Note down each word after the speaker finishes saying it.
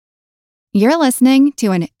You're listening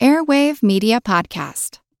to an Airwave Media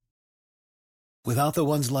Podcast. Without the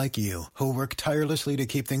ones like you, who work tirelessly to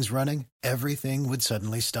keep things running, everything would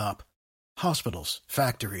suddenly stop. Hospitals,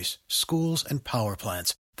 factories, schools, and power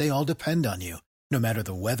plants, they all depend on you. No matter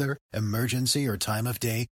the weather, emergency, or time of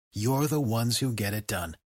day, you're the ones who get it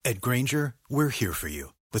done. At Grainger, we're here for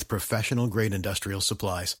you with professional-grade industrial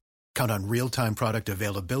supplies. Count on real-time product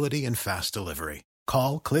availability and fast delivery.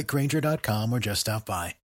 Call, clickgrainger.com, or just stop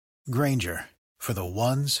by. Grainger, for the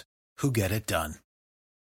ones who get it done.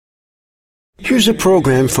 Here's a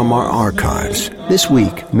program from our archives. This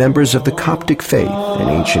week, members of the Coptic faith, an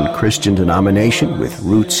ancient Christian denomination with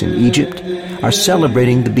roots in Egypt, are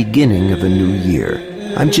celebrating the beginning of a new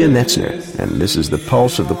year. I'm Jim Metzner, and this is the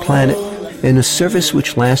Pulse of the Planet, in a service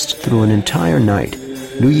which lasts through an entire night.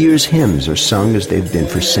 New Year's hymns are sung as they've been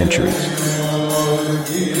for centuries.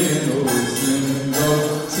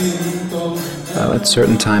 At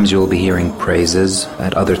certain times you will be hearing praises.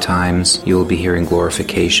 At other times you will be hearing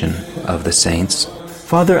glorification of the saints.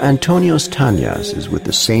 Father Antonios Tanyas is with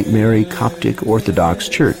the St. Mary Coptic Orthodox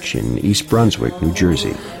Church in East Brunswick, New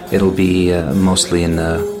Jersey. It'll be mostly in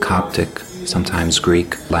the Coptic, sometimes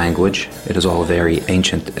Greek language. It is all very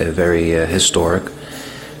ancient, very historic.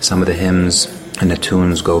 Some of the hymns and the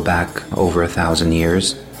tunes go back over 1,000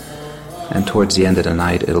 years. And towards the end of the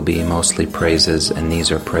night, it'll be mostly praises, and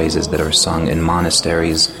these are praises that are sung in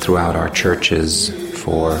monasteries throughout our churches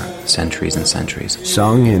for centuries and centuries.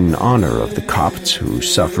 Sung in honor of the Copts who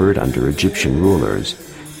suffered under Egyptian rulers,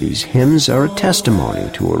 these hymns are a testimony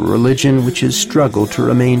to a religion which has struggled to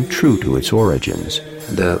remain true to its origins.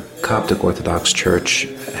 The Coptic Orthodox Church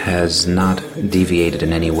has not deviated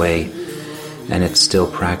in any way, and it still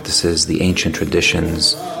practices the ancient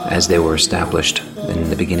traditions as they were established in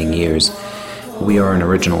the beginning years. We are an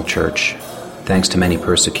original church. Thanks to many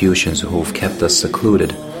persecutions who've kept us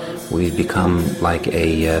secluded, we've become like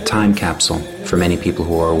a time capsule for many people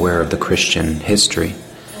who are aware of the Christian history,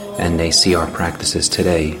 and they see our practices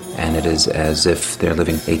today, and it is as if they're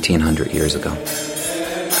living 1,800 years ago.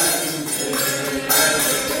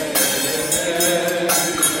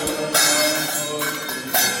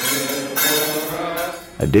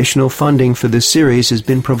 Additional funding for this series has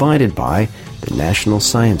been provided by the National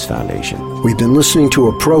Science Foundation. We've been listening to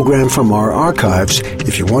a program from our archives.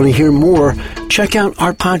 If you want to hear more, check out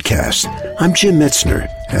our podcast. I'm Jim Metzner,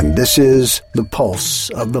 and this is The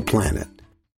Pulse of the Planet.